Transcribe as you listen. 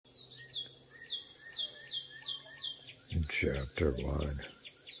Chapter 1.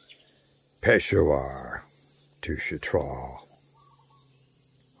 Peshawar to Chitral.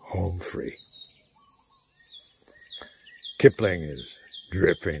 Home free. Kipling is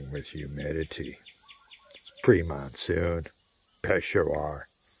dripping with humidity. It's pre-monsoon. Peshawar,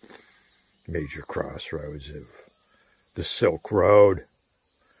 major crossroads of the Silk Road.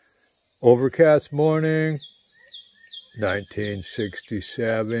 Overcast morning,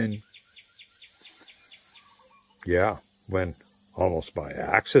 1967. Yeah, when almost by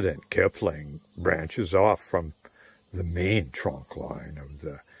accident Kipling branches off from the main trunk line of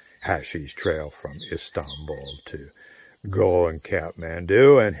the Hashish Trail from Istanbul to Goa and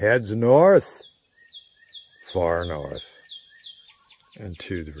Kathmandu and heads north, far north,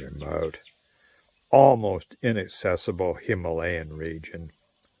 into the remote, almost inaccessible Himalayan region,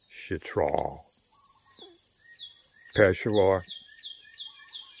 Chitral. Peshawar,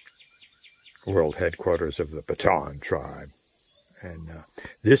 world headquarters of the Pathan tribe. And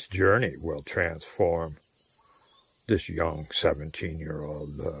this journey will transform this young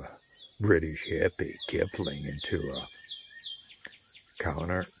 17-year-old British hippie Kipling into a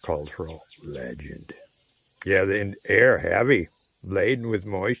countercultural legend. Yeah, the air heavy, laden with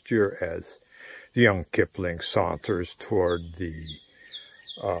moisture as the young Kipling saunters toward the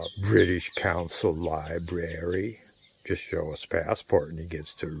British Council Library. Just show his passport and he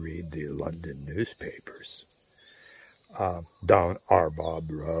gets to read the London newspapers. Down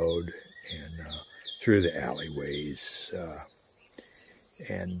Arbab Road and through the alleyways.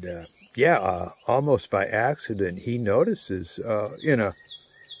 Almost by accident, he notices in a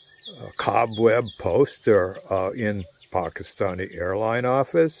cobweb poster in Pakistani airline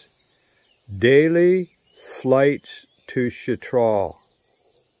office, daily flights to Chitral.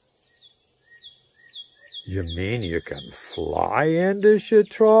 You mean you can fly into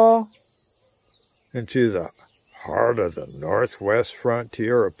Chitral? Into the heart of the northwest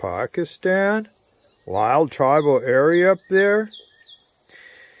frontier of Pakistan? Wild tribal area up there?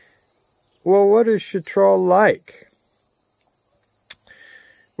 Well, what is Chitral like?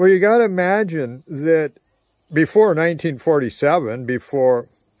 Well, you got to imagine that before 1947, before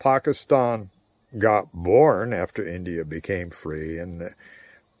Pakistan got born, after India became free and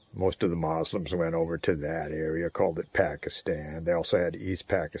most of the Muslims went over to that area, called it Pakistan. They also had East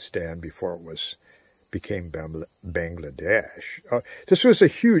Pakistan before it became Bangladesh. This was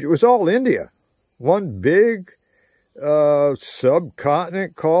it was all India. One big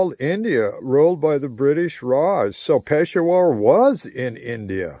subcontinent called India, ruled by the British Raj. So Peshawar was in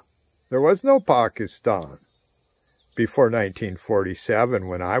India. There was no Pakistan before 1947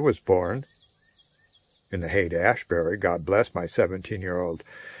 when I was born in the Haight-Ashbury. God bless my 17-year-old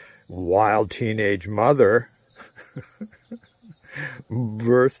wild teenage mother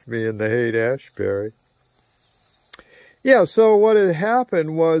birthed me in the Haight-Ashbury. Yeah, so what had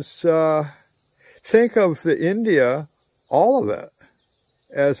happened was, think of the India, all of it,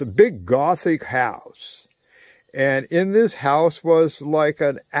 as a big Gothic house. And in this house was like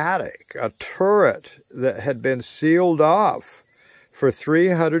an attic, a turret that had been sealed off for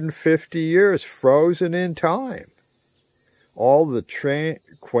 350 years, frozen in time. All the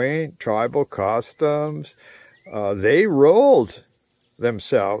quaint tribal customs, they rolled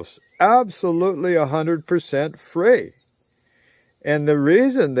themselves absolutely 100% free. And the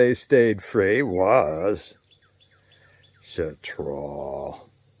reason they stayed free was Chitral.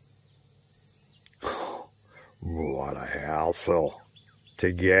 What a hassle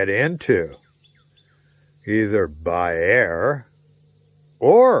to get into, either by air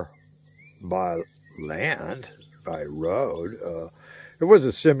or by land, by road. It was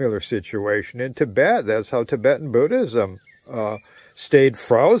a similar situation in Tibet. That's how Tibetan Buddhism stayed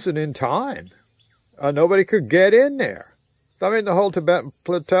frozen in time. Nobody could get in there. I mean, the whole Tibetan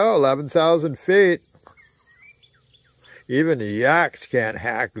Plateau, 11,000 feet. Even the yaks can't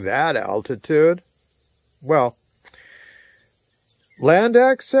hack that altitude. Well, land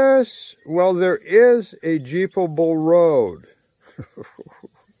access? Well, there is a jeepable road.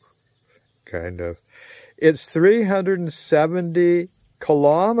 Kind of. It's 370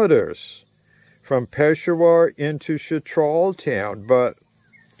 kilometers from Peshawar into Chitral town, but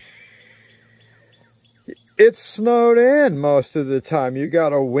it's snowed in most of the time. You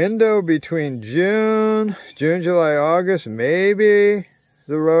got a window between June, July, August, maybe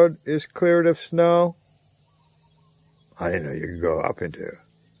the road is cleared of snow. I didn't know you could go up into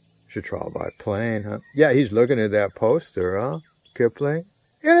Chitral by plane, huh? Yeah, he's looking at that poster, huh, Kipling?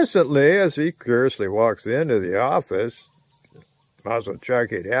 Innocently, as he curiously walks into the office. Might as well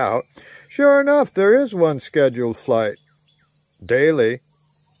check it out. Sure enough, there is one scheduled flight daily,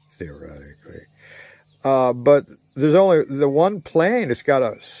 theoretically, But there's only the one plane. It's got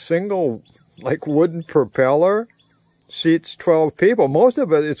a single, like, wooden propeller, seats 12 people. Most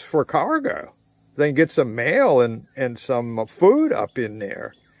of it is for cargo. They can get some mail and some food up in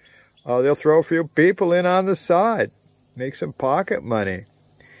there. They'll throw a few people in on the side, make some pocket money.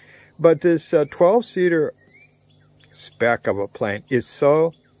 But this 12-seater speck of a plane is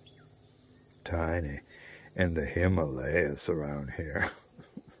so tiny. And the Himalayas around here.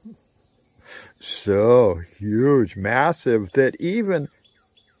 So huge, massive, that even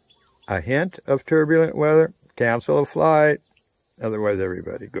a hint of turbulent weather, cancel a flight. Otherwise,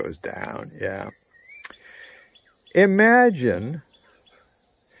 everybody goes down. Yeah. Imagine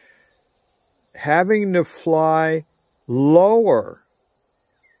having to fly lower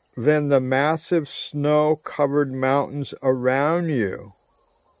than the massive snow-covered mountains around you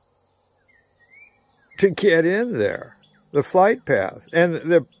to get in there, the flight path. And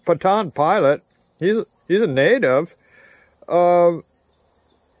the Pathan pilot, he's a native.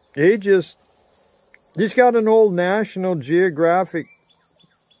 He's got an old National Geographic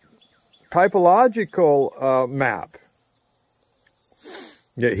typological map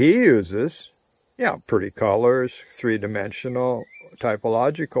that he uses. Yeah, pretty colors, three-dimensional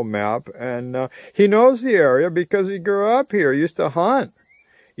typological map. And he knows the area because he grew up here, used to hunt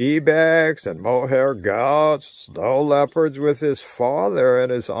ibex and mohair goats, snow leopards with his father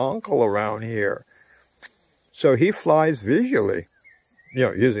and his uncle around here. So he flies visually,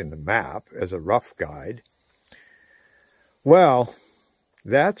 using the map as a rough guide. Well,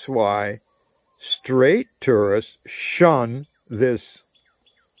 that's why straight tourists shun this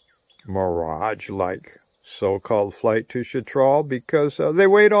mirage-like so-called flight to Chitral because they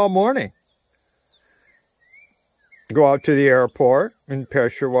wait all morning. Go out to the airport in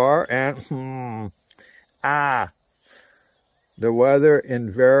Peshawar and, the weather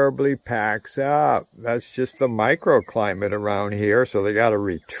invariably packs up. That's just the microclimate around here, so they got to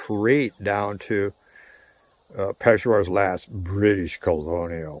retreat down to Peshawar's last British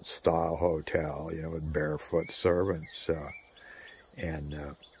colonial-style hotel, with barefoot servants,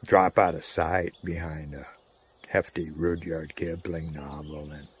 and drop out of sight behind a hefty Rudyard Kipling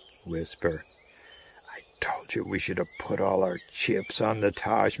novel and whisper, "Told you we should have put all our chips on the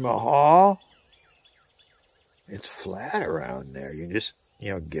Taj Mahal." It's flat around there. You just,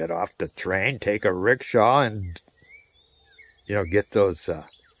 get off the train, take a rickshaw, and, get those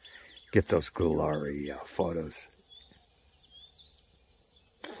glory photos.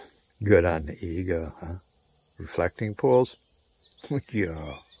 Good on the ego, huh? Reflecting pools?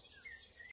 Yeah.